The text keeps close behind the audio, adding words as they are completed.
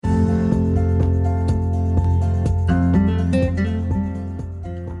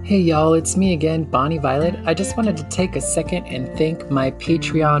Hey y'all, it's me again, Bonnie Violet. I just wanted to take a second and thank my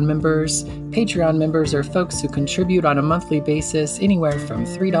Patreon members. Patreon members are folks who contribute on a monthly basis anywhere from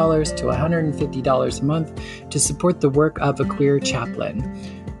 $3 to $150 a month to support the work of a queer chaplain.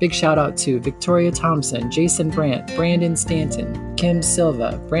 Big shout out to Victoria Thompson, Jason Brandt, Brandon Stanton, Kim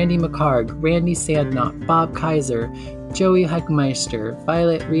Silva, Brandy McCarg, Randy Sandknott, Bob Kaiser, Joey Heckmeister,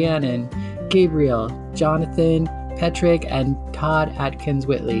 Violet Rhiannon, Gabriel, Jonathan, Petrick, and Todd Atkins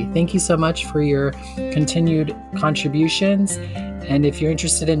Whitley. Thank you so much for your continued contributions. And if you're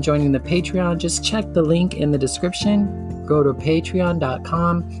interested in joining the Patreon, just check the link in the description. Go to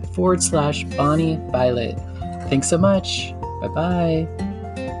patreon.com/Bonnie Violet. Thanks so much. Bye-bye.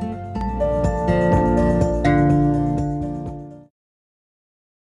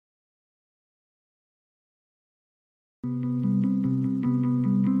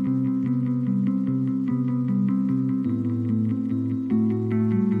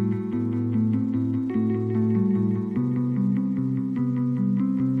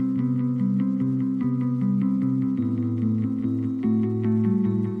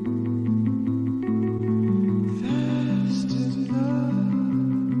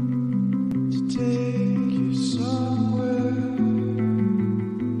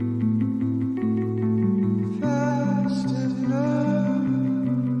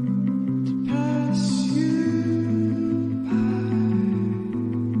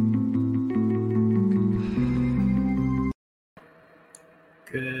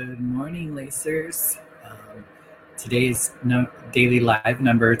 Good morning, Lacers. Today's daily live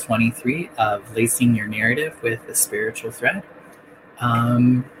number 23 of Lacing Your Narrative with a Spiritual Thread.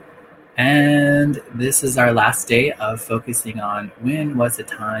 And this is our last day of focusing on when was a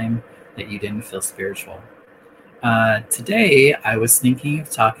time that you didn't feel spiritual. Today, I was thinking of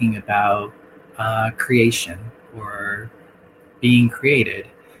talking about creation or being created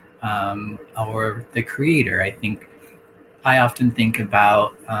or the creator. I often think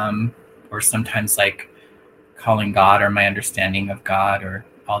about, or sometimes like calling God or my understanding of God or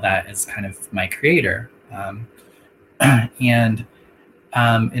all that as kind of my creator. And in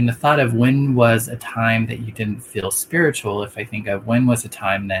the thought of when was a time that you didn't feel spiritual, if I think of when was a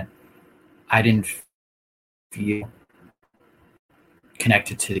time that I didn't feel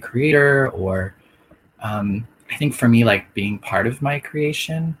connected to the creator, or I think for me, like being part of my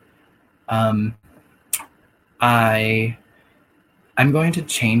creation, I'm going to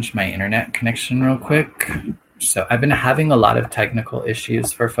change my internet connection real quick. So I've been having a lot of technical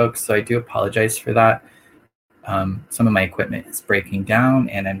issues for folks, so I do apologize for that. Some of my equipment is breaking down,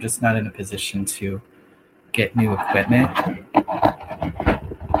 and I'm just not in a position to get new equipment.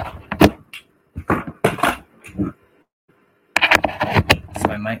 So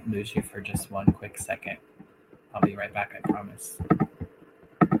I might lose you for just one quick second. I'll be right back, I promise.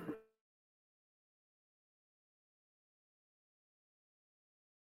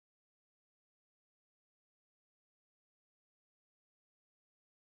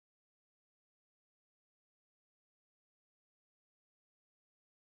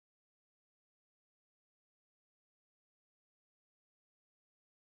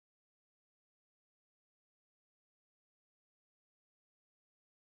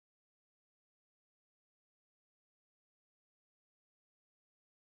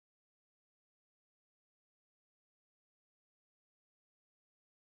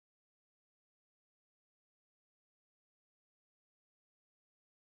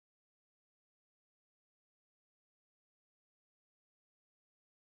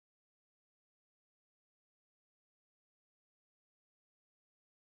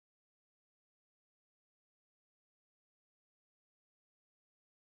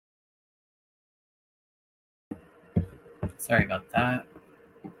 Sorry about that.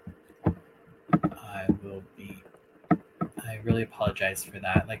 I really apologize for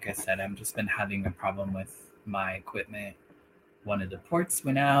that. Like I said, I've just been having a problem with my equipment. One of the ports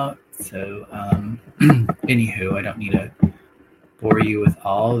went out. So anywho, I don't need to bore you with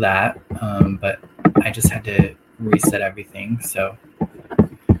all that. But I just had to reset everything. So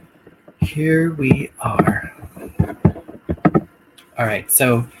here we are. All right.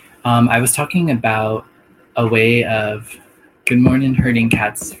 So I was talking about a way of good morning, herding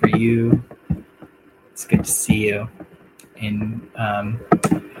cats for you. It's good to see you. And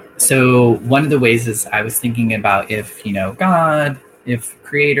so one of the ways is I was thinking about if, God, if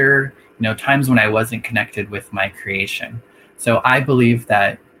creator, times when I wasn't connected with my creation. So I believe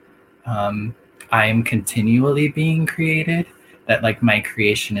that I am continually being created, that like my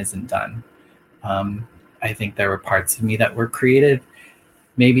creation isn't done. I think there were parts of me that were created,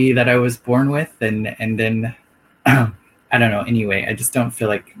 maybe that I was born with, and then I don't know. Anyway, I just don't feel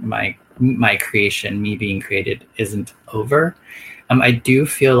like my creation, me being created, isn't over. I do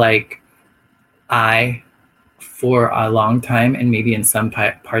feel like I, for a long time, and maybe in some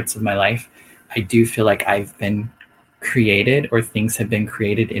parts of my life, I do feel like I've been created, or things have been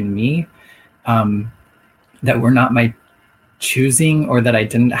created in me that were not my choosing, or that I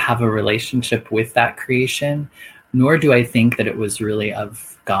didn't have a relationship with that creation, nor do I think that it was really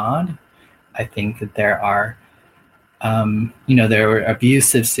of God. I think that there are, there were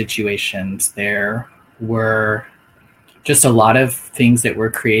abusive situations. There were just a lot of things that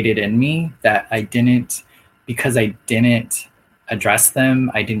were created in me that because I didn't address them,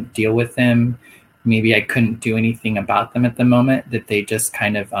 I didn't deal with them. Maybe I couldn't do anything about them at the moment, that they just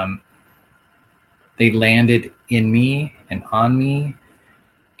kind of, they landed in me and on me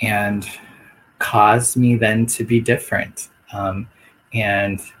and caused me then to be different.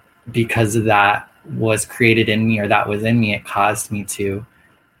 And because of that was created in me, or that was in me, it caused me to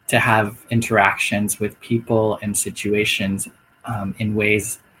have interactions with people and situations in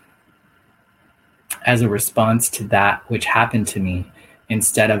ways as a response to that which happened to me,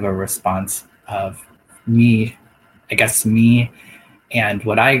 instead of a response of me and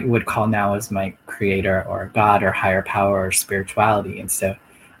what I would call now as my creator, or God, or higher power, or spirituality. And so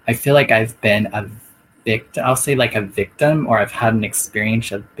I feel like I've been a victim, I'll say like a victim, or I've had an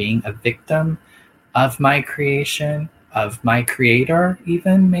experience of being a victim of my creation, of my creator,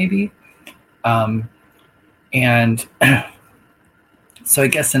 even maybe. And so I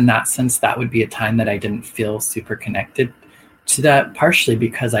guess in that sense, that would be a time that I didn't feel super connected to that, partially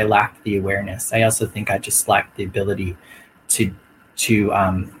because I lacked the awareness. I also think I just lacked the ability to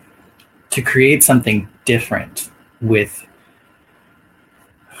create something different with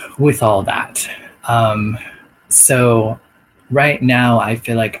all that. So right now, I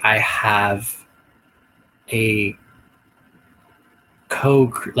feel like I have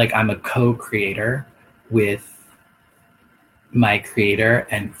I'm a co-creator with my creator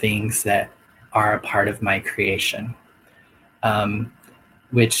and things that are a part of my creation,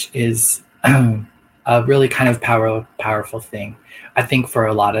 which is a really kind of powerful thing. I think for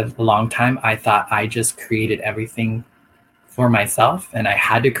a long time, I thought I just created everything for myself, and I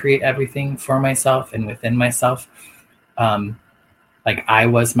had to create everything for myself and within myself. Like I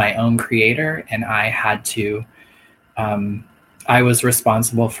was my own creator, and I had to, I was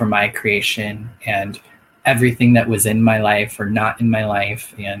responsible for my creation and everything that was in my life or not in my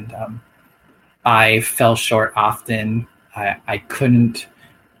life. And I fell short often. I couldn't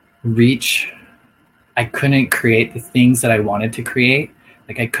create the things that I wanted to create.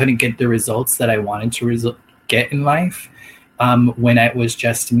 Like I couldn't get the results that I wanted to get in life when it was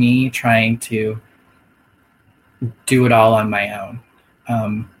just me trying to do it all on my own.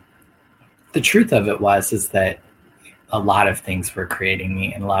 The truth of it is that a lot of things were creating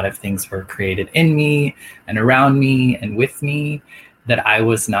me, and a lot of things were created in me and around me and with me that I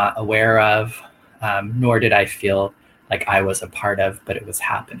was not aware of, nor did I feel like I was a part of, but it was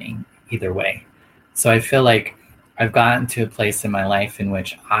happening either way. So I feel like I've gotten to a place in my life in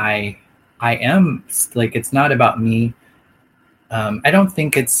which I am like, it's not about me. I don't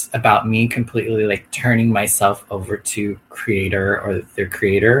think it's about me completely like turning myself over to creator or their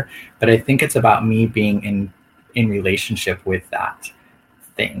creator, but I think it's about me being in relationship with that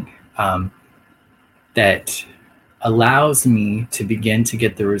thing that allows me to begin to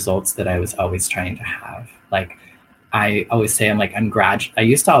get the results that I was always trying to have. Like I always say, I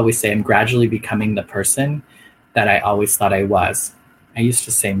used to always say I'm gradually becoming the person that I always thought I was. I used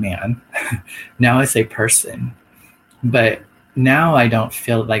to say man. Now I say person. But now I don't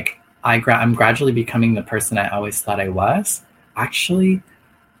feel like I'm gradually becoming the person I always thought I was. Actually,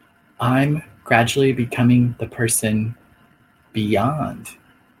 I'm gradually becoming the person beyond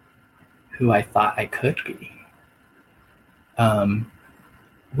who I thought I could be,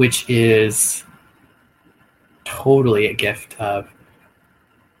 which is totally a gift of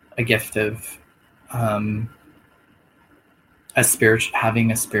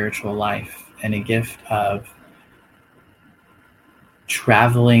having a spiritual life, and a gift of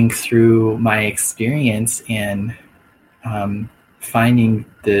traveling through my experience and finding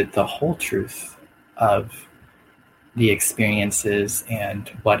the whole truth of the experiences and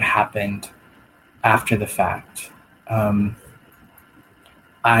what happened after the fact.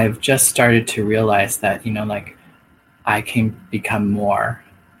 I've just started to realize that, I can become more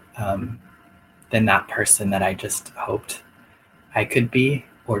than that person that I just hoped I could be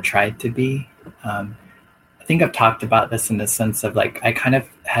or tried to be. I think I've talked about this in the sense of like, I kind of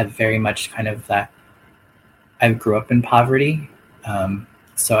had very much kind of that I grew up in poverty.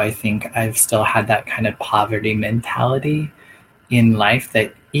 So I think I've still had that kind of poverty mentality in life,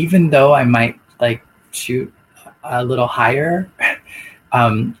 that even though I might like shoot a little higher,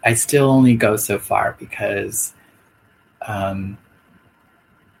 I still only go so far, because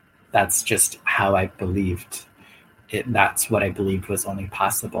that's just how I believed it. That's what I believed was only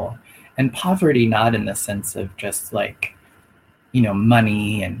possible. And poverty, not in the sense of just like,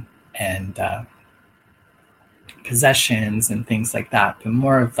 money and possessions and things like that, but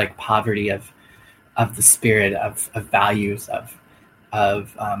more of like poverty of the spirit, of values, of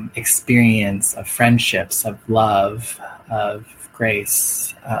experience, of friendships, of love, of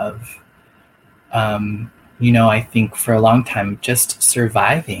grace, of I think for a long time, just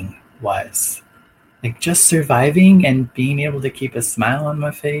surviving was like just surviving and being able to keep a smile on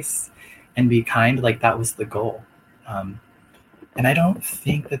my face and be kind. Like that was the goal. And I don't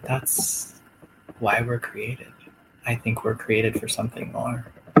think that that's why we're created. I think we're created for something more.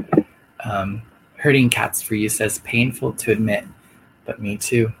 Herding Cats for You says, painful to admit, but me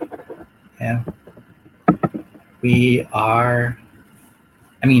too. Yeah. We are,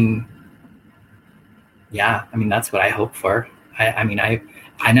 that's what I hope for.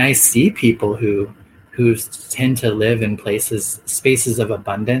 I see people who tend to live in spaces of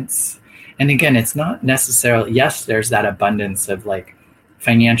abundance. And again, it's not necessarily, yes, there's that abundance of like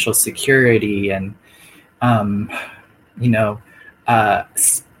financial security and,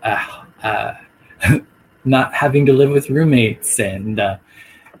 not having to live with roommates and,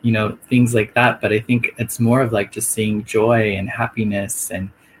 things like that. But I think it's more of like just seeing joy and happiness and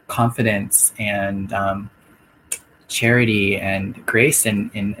confidence and charity and grace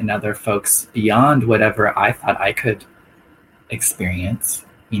in other folks beyond whatever I thought I could experience.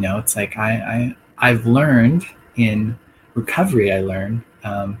 It's like I've learned in recovery. I learned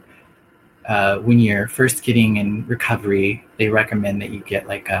when you're first getting in recovery, they recommend that you get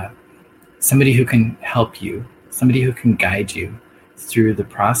like somebody who can help you, somebody who can guide you through the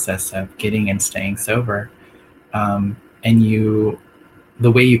process of getting and staying sober. And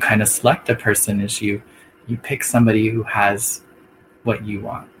the way you kind of select a person is you pick somebody who has what you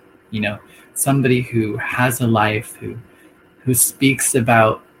want, somebody who has a life, who speaks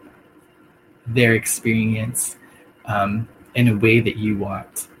about their experience in a way that you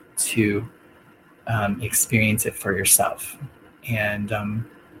want to experience it for yourself. And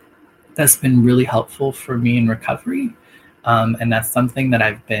that's been really helpful for me in recovery. And that's something that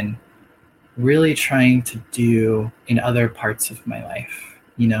I've been really trying to do in other parts of my life.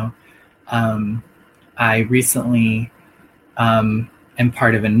 I recently am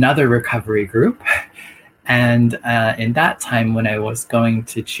part of another recovery group. And in that time, when I was going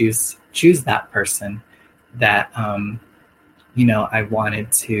to choose that person that, I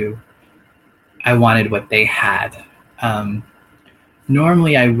wanted what they had.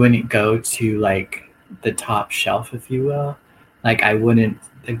 Normally I wouldn't go to like the top shelf, if you will. Like I wouldn't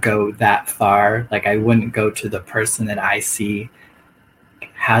go that far. Like I wouldn't go to the person that I see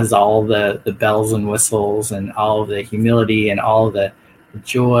has all the bells and whistles and all the humility and all the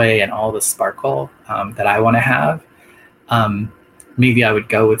joy and all the sparkle that I want to have. Maybe I would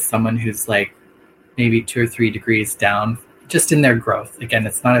go with someone who's like maybe 2 or 3 degrees down, just in their growth. Again,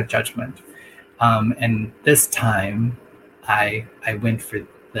 it's not a judgment. And this time I went for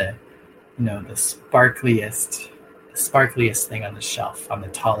the sparkliest thing on the shelf, on the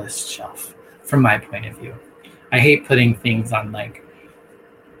tallest shelf, from my point of view. I hate putting things on like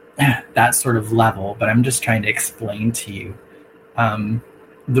that sort of level, but I'm just trying to explain to you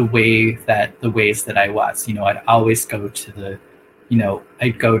the ways that I was. I'd always go to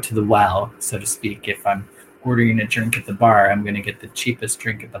I'd go to the well, so to speak. If I'm ordering a drink at the bar, I'm going to get the cheapest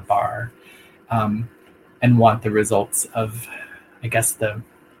drink at the bar, and want the results of, I guess the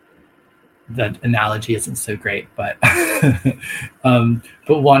analogy isn't so great, but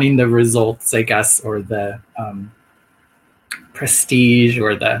but wanting the results, I guess, or the prestige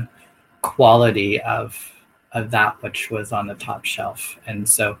or the quality of that which was on the top shelf. And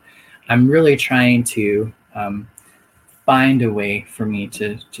so I'm really trying to find a way for me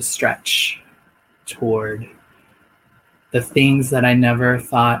to stretch toward the things that I never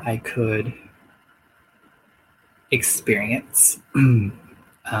thought I could experience.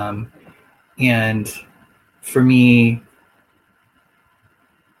 And for me,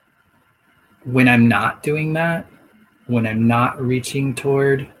 when I'm not doing that, when I'm not reaching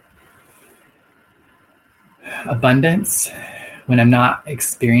toward abundance, when I'm not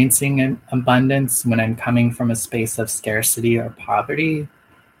experiencing an abundance, when I'm coming from a space of scarcity or poverty,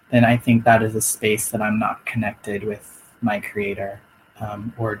 then I think that is a space that I'm not connected with my creator,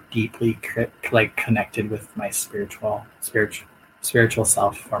 or deeply connected with my spiritual spiritual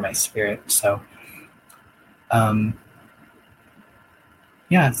self or my spirit. So, so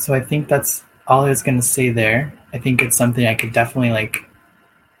I think that's all I was going to say there. I think it's something I could definitely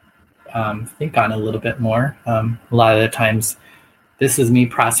think on a little bit more. A lot of the times, this is me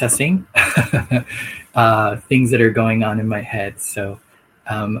processing things that are going on in my head. So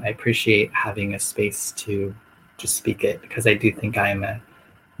I appreciate having a space to just speak it, because I do think I'm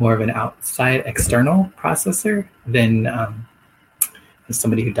more of an outside external processor than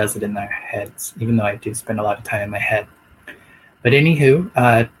somebody who does it in their heads, even though I do spend a lot of time in my head. But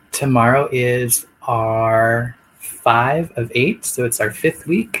anywho, tomorrow is our 5 of 8. So it's our 5th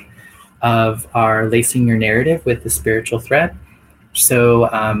week of our Lacing Your Narrative with the Spiritual Thread. So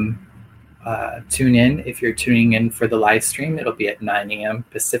tune in. If you're tuning in for the live stream, it'll be at 9 a.m.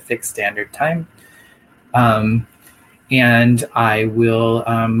 Pacific Standard Time. And I will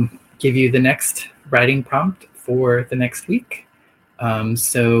give you the next writing prompt for the next week. And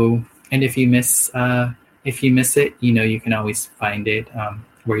if you miss it, you can always find it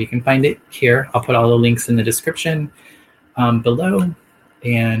where you can find it here. I'll put all the links in the description below.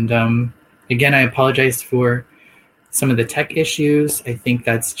 And again, I apologize for some of the tech issues. I think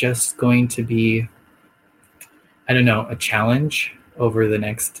that's just going to be, a challenge over the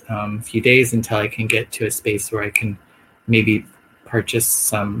next few days until I can get to a space where I can maybe purchase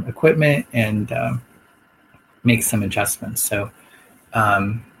some equipment and make some adjustments. So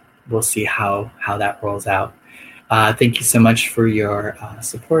we'll see how that rolls out. Thank you so much for your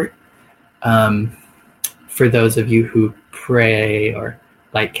support. For those of you who pray or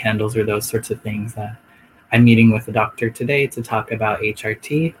light candles or those sorts of things, I'm meeting with a doctor today to talk about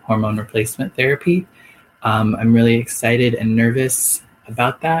HRT, hormone replacement therapy. I'm really excited and nervous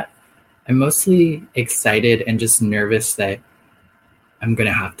about that. I'm mostly excited and just nervous that I'm going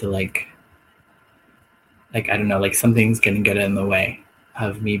to have to something's going to get in the way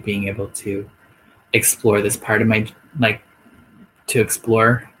of me being able to explore this part of my, to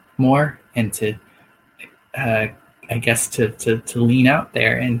explore more and to, to lean out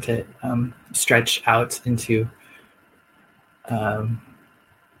there and to stretch out into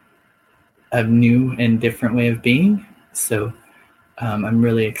a new and different way of being. So I'm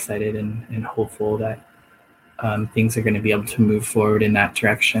really excited and hopeful that things are going to be able to move forward in that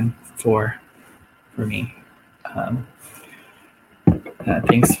direction for me.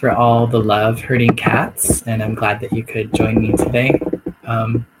 Thanks for all the love, Herding Cats, and I'm glad that you could join me today.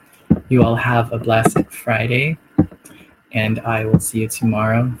 You all have a blessed Friday, and I will see you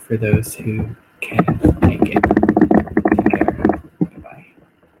tomorrow for those who can make it. Take care. Goodbye.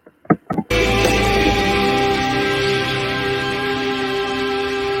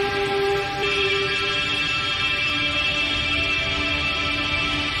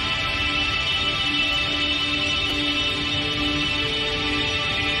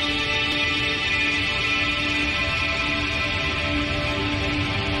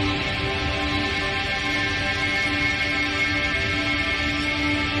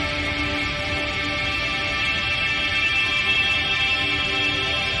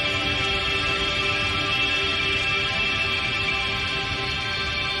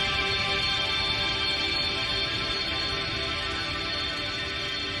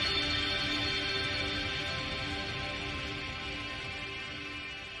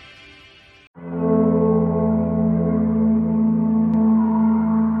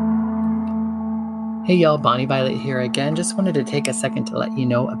 Hey y'all, Bonnie Violet here again. Just wanted to take a second to let you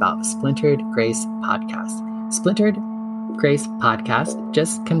know about Splintered Grace Podcast. Splintered Grace Podcast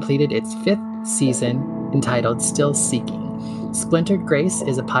just completed its 5th season entitled Still Seeking. Splintered Grace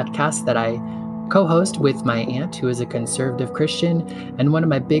is a podcast that I co-host with my aunt, who is a conservative Christian and one of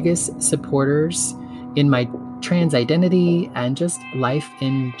my biggest supporters in my trans identity and just life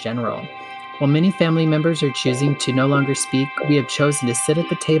in general. While many family members are choosing to no longer speak, we have chosen to sit at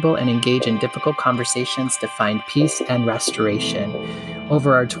the table and engage in difficult conversations to find peace and restoration.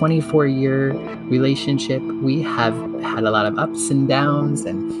 Over our 24-year relationship, we have had a lot of ups and downs,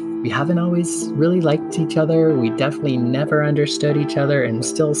 and we haven't always really liked each other. We definitely never understood each other, and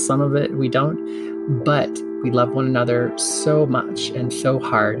still some of it we don't. But we love one another so much and so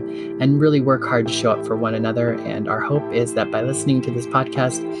hard, and really work hard to show up for one another. And our hope is that by listening to this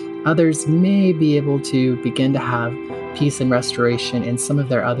podcast, others may be able to begin to have peace and restoration in some of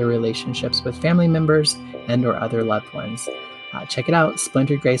their other relationships with family members and or other loved ones. Check it out,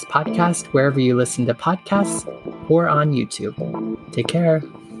 Splintered Grace Podcast, wherever you listen to podcasts or on YouTube. Take care.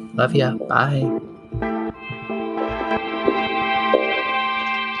 Love ya. Bye.